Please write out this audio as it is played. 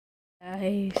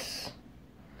guys.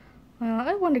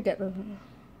 I want to get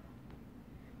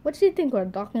what do you think we're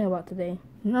talking about today?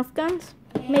 Nerf guns?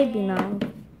 Maybe now.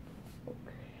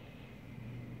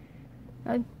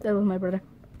 That was my brother.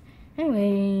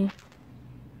 Anyway,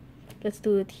 let's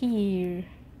do it here.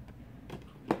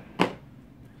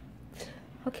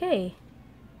 Okay.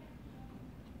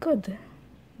 Good.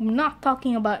 I'm not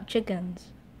talking about chickens.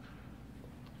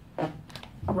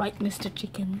 Right, Mr.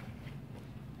 Chicken.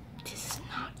 This is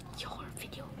not your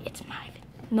video. It's my video.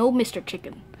 No, Mr.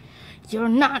 Chicken. You're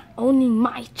not owning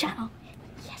my channel.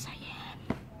 Yes, I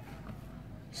am.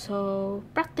 So,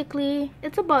 practically,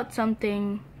 it's about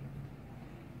something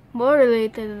more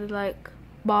related to, like,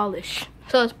 ballish.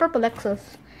 So, it's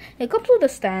Perpelexus. It comes with a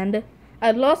stand.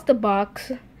 I lost the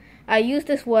box. I used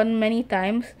this one many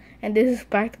times. And this is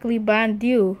practically brand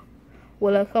new.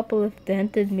 Well, a couple of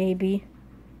dented, maybe.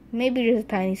 Maybe just a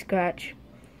tiny scratch.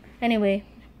 Anyway,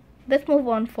 let's move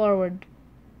on forward.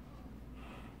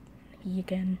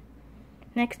 Again.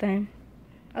 Next time,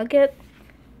 I'll get.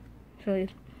 Show you.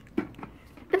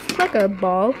 It's like a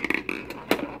ball.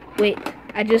 Wait,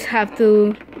 I just have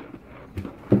to.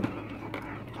 I'll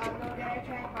go get a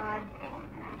tripod.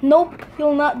 Nope,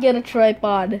 you'll not get a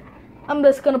tripod. I'm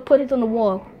just gonna put it on the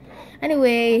wall.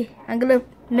 Anyway, I'm gonna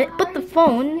put the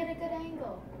phone. Get a good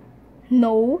angle.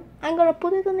 No, I'm gonna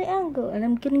put it on the angle and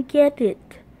I'm gonna get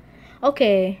it.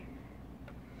 Okay,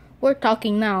 we're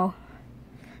talking now.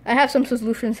 I have some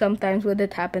solutions sometimes when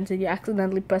it happens and you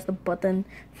accidentally press the button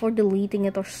for deleting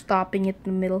it or stopping it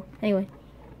in the middle. Anyway.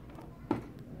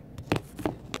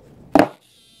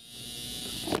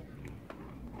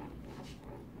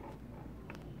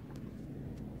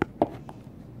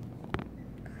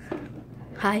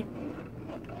 Hi.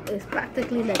 It's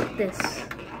practically like this.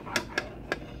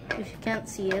 If you can't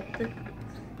see it,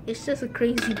 it's just a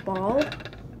crazy ball.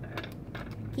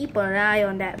 Keep an eye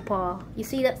on that ball. You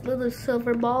see that little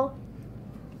silver ball?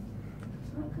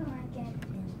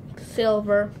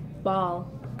 Silver ball.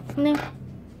 Now,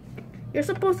 you're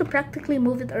supposed to practically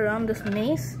move it around this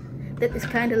maze that is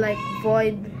kind of like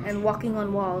void and walking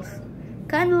on walls.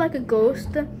 Kind of like a ghost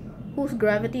whose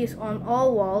gravity is on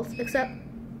all walls except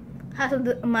has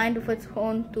a mind of its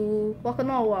own to walk on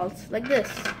all walls like this.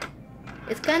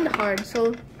 It's kind of hard,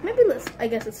 so maybe let's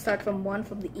start from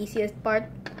the easiest part.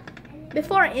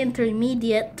 Before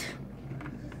intermediate,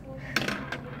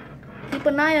 keep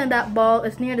an eye on that ball.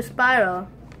 It's near the spiral,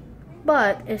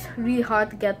 but it's really hard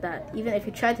to get that. Even if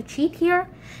you try to cheat here,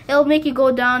 it'll make you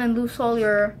go down and lose all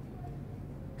your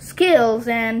skills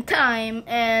and time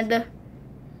and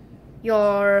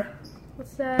your,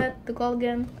 what's that to call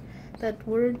again? That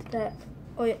word that,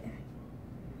 oh yeah,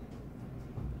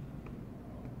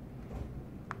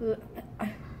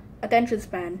 attention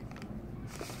span,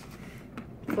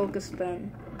 focus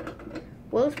span.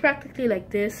 Well, it's practically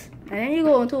like this, and then you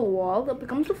go into a wall that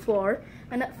becomes a floor,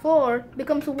 and that floor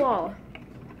becomes a wall,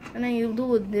 and then you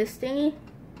do this thingy.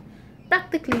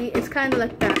 Practically, it's kind of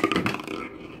like that.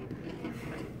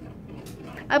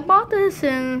 I bought this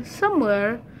in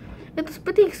somewhere. It was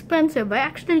pretty expensive. I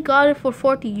actually got it for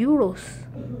 40 euros.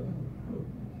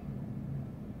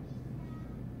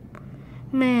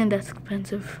 Man, that's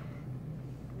expensive.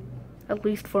 At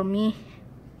least for me.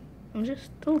 I'm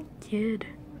just a little kid.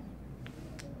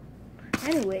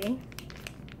 Anyway,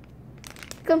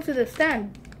 it comes to the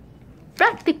stand.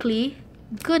 Practically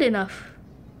good enough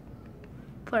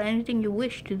for anything you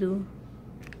wish to do.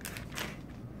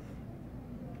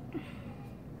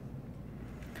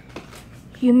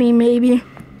 You mean maybe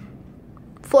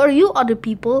for you other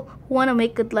people who want to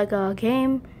make it like a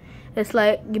game, it's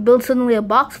like you build suddenly a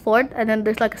box fort and then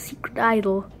there's like a secret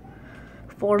idol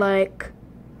for like,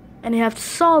 and you have to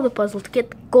solve the puzzle to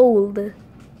get gold.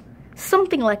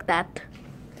 Something like that.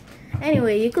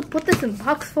 Anyway, you could put this in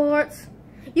box forts.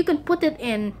 You can put it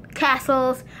in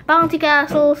castles, bounty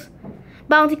castles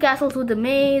with a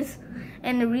maze,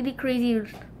 and a really crazy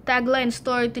tagline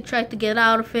story to try to get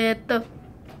out of it.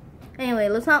 Anyway,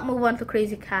 let's not move on to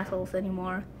crazy castles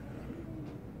anymore.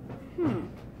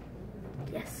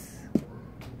 Yes.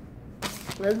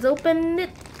 Let's open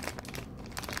it.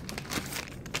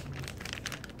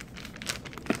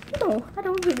 No, I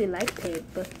don't really like tape.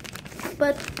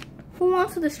 But who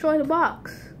wants to destroy the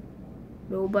box?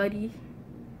 Nobody.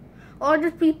 Or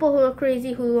just people who are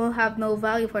crazy who don't have no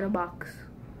value for the box.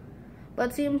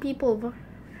 But seeing people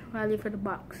value for the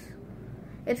box.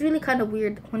 It's really kind of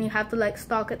weird when you have to like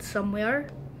stock it somewhere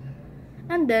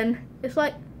and then it's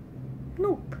like,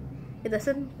 nope, it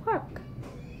doesn't work.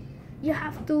 You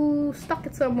have to stock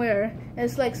it somewhere and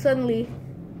it's like suddenly,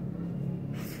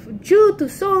 due to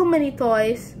so many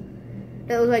toys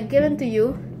that was like given to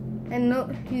you, and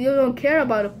no, you don't care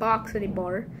about a box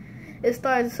anymore. It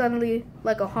starts suddenly,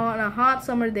 like on a hot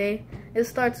summer day, it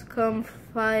starts to come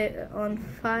on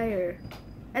fire.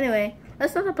 Anyway,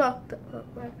 let's talk about.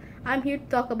 I'm here to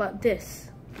talk about this.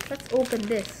 Let's open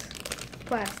this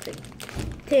plastic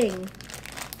thing.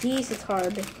 Jeez, it's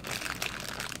hard.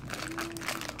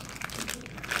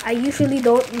 I just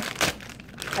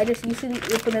usually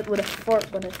open it with a fork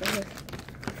when it's in this.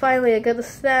 Finally, I got to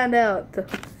stand out.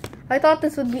 I thought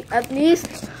this would be at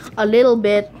least a little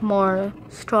bit more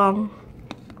strong.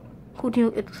 Who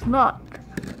knew it was not?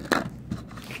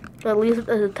 At least it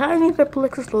has a tiny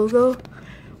Perpelexus logo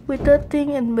with that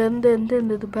thing and then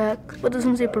at the back. But it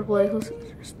doesn't say Perpelexus.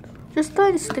 Just a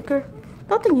tiny sticker.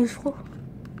 Nothing useful.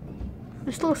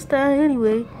 It's still a stand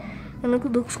anyway. And it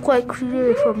looks quite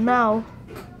clear from now.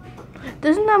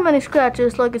 There's not many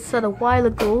scratches like it said a while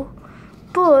ago,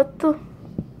 but I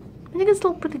think it's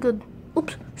still pretty good.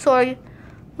 Oops, sorry.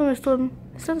 Is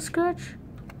that a scratch?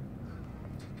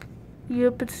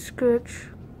 Yep, it's a scratch.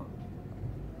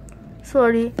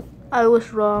 Sorry, I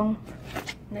was wrong.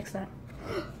 Next time.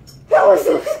 That was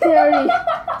so scary.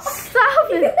 Stop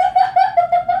it.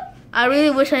 I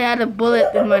really wish I had a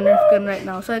bullet in my Nerf gun right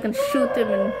now so I can shoot him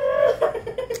and...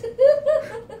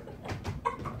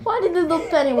 Why did it look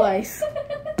Pennywise?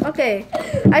 Okay,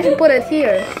 I should put it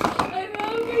here.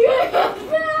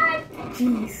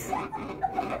 Jeez.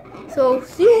 So,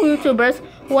 see you YouTubers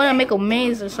who want to make a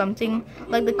maze or something,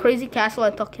 like the crazy castle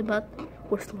I talked about.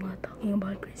 We're still not talking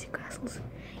about crazy castles.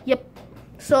 Yep.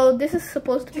 So, this is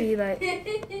supposed to be like...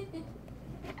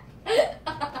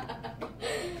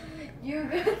 You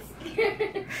got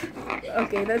scared.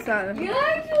 Okay, that's not... You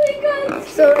actually got scared.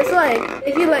 So, it's like,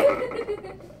 if you like...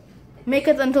 make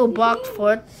it into a box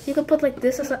fort, you can put like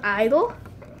this as an idol.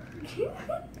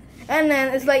 And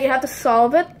then it's like you have to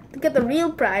solve it to get the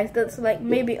real prize that's like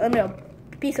maybe under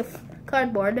a piece of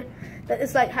cardboard that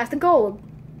is like has the gold.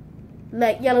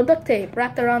 Like yellow duct tape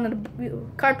wrapped around in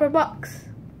a cardboard box.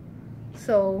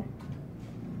 So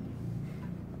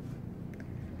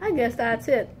I guess that's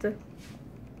it.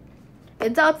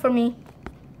 It's out for me.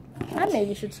 I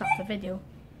maybe should stop the video.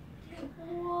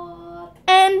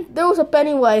 And there was a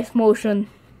Pennywise motion.